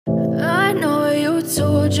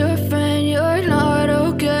told your friend you're not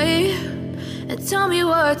okay, and tell me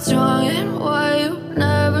what's wrong and why you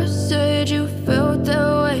never said you felt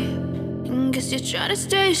that way. And guess you're trying to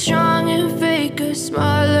stay strong and fake a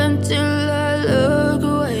smile until I look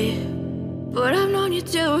away. But I've known you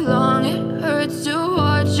too long, it hurts to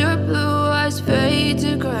watch your blue eyes fade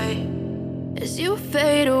to gray as you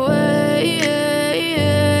fade away,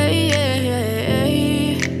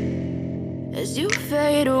 as you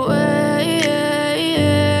fade away.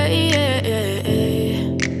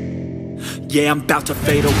 Yeah, I'm about to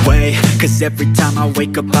fade away, cause every time I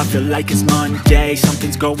wake up I feel like it's Monday.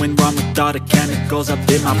 Something's going wrong with all the chemicals up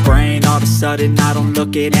in my brain. All of a sudden I don't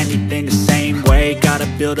look at anything the same way. Got a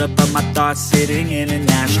buildup of my thoughts sitting in an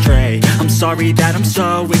ashtray. I'm sorry that I'm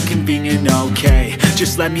so inconvenient, okay.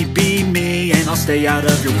 Just let me be me and I'll stay out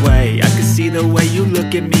of your way. I can see the way you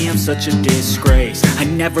look at me, I'm such a disgrace. I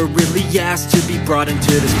never really asked to be brought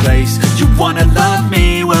into this place. You wanna love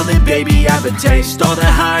me? Well then baby have a taste. All the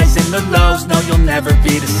highs and the lows, no, you'll never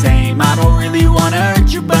be the same. I don't really wanna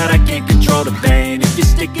hurt you, but I can't control the pain. If you're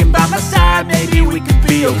sticking by my side, maybe we could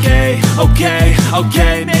be okay.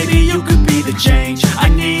 Okay, maybe you could be the change I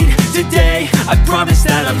need today. I promise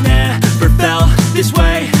that I've never felt this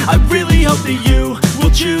way. I really hope that you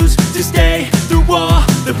will choose to stay through all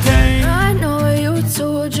the pain. I know you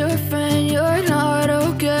told your friend you're not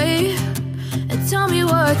okay, and tell me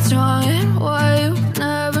what's wrong and why you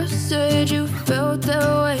never said you felt that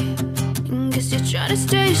way. Guess you're trying to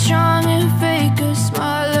stay strong and fake a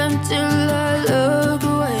smile until I look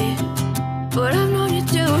away. But I've known you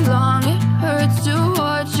too long, it hurts to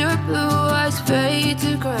watch your blue eyes fade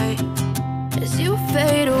to gray as you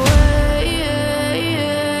fade away,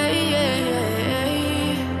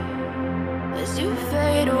 as you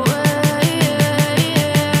fade away,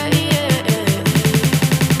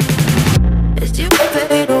 as you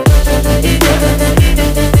fade away.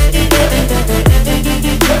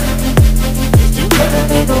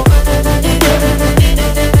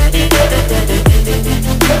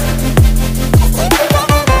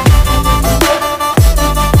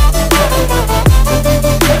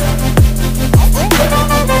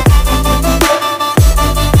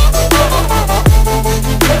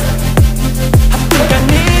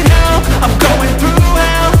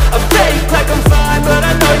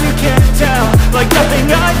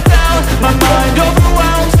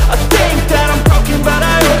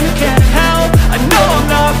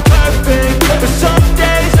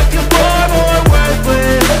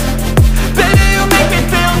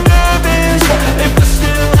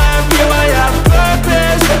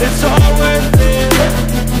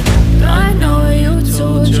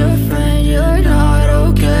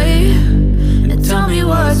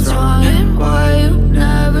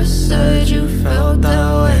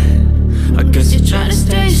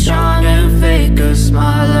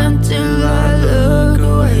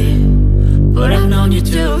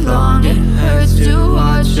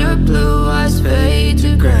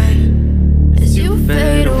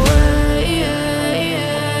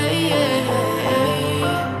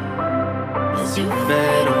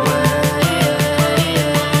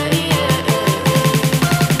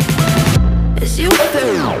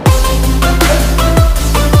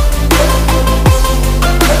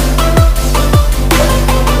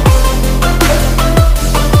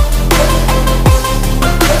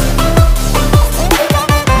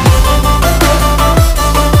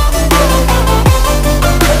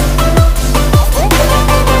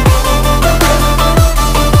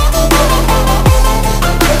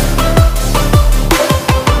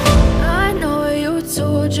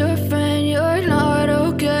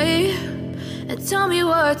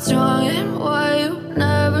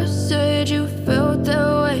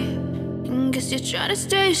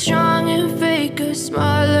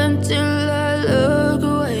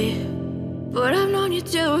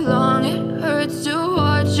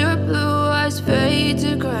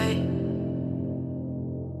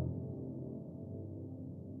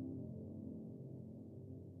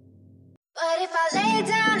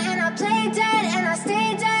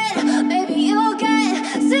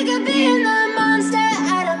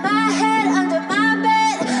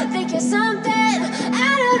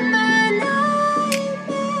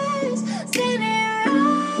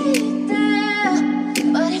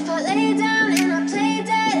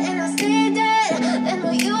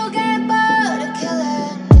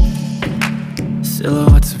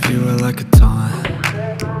 Silhouettes of you are like a taunt.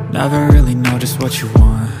 Never really know just what you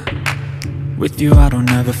want. With you I don't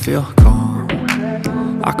ever feel calm.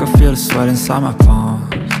 I can feel the sweat inside my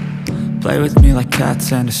palms. Play with me like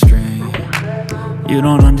cats and a string. You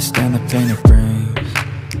don't understand the pain it brings.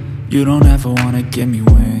 You don't ever wanna give me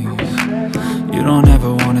wings. You don't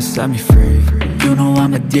ever wanna set me free. You know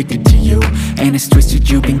I'm addicted to you, and it's twisted,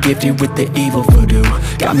 you've been gifted with the evil voodoo.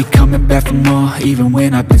 Got me coming back for more, even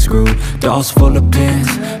when I've been screwed. Dolls full of pins,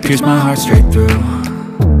 pierce my heart straight through.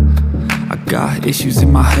 I got issues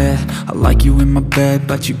in my head, I like you in my bed,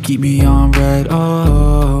 but you keep me on red.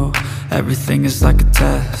 Oh, everything is like a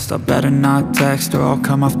test, I better not text or I'll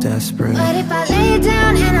come off desperate. But if I lay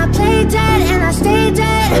down and I play dead and I stay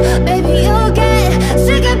dead, baby, you'll get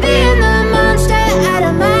sick of being the monster out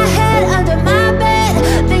of my head, under my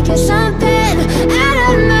bed, thinking something out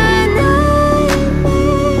of my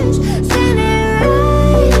nightmares, standing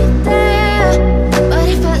right there. But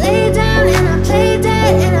if I lay down and I play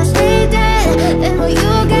dead and I stay dead, then will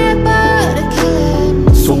you get bored of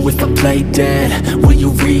killing? So if I play dead, will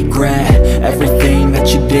you regret everything that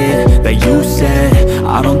you did, that you said?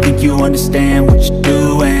 I don't think you understand what you're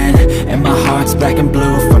doing, and my heart's black and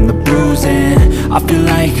blue from the bruising. I feel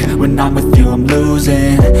like when I'm with you I'm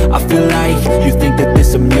losing. I feel like you think that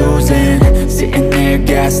this amusing, sitting there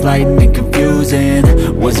gaslighting and confusing.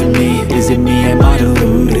 Was it me? Is it me? Am I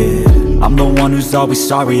deluded? I'm the one who's always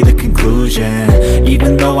sorry, the conclusion,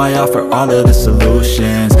 even though I offer all of the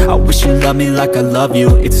solutions. I wish you loved me like I love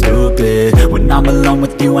you, it's stupid. When I'm alone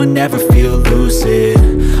with you I never feel lucid.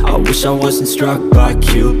 I wish I wasn't struck by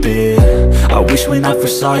Cupid. I wish when I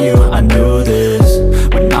first saw you I knew this.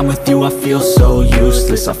 When I'm with you I feel so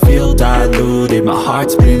useless, I feel diluted, my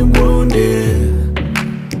heart's been wounded.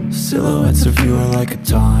 Silhouettes of you are like a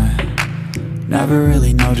taunt, never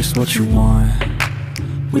really know just what you want.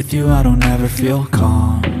 With you I don't ever feel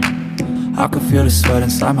calm, I can feel the sweat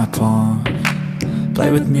inside my palm.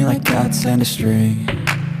 Play with me like cats and a string,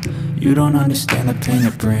 you don't understand the pain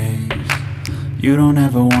it brings. You don't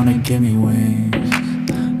ever wanna give me wings,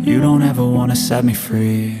 you don't ever wanna set me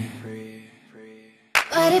free.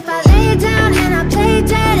 But if I lay down and I play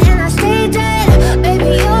dead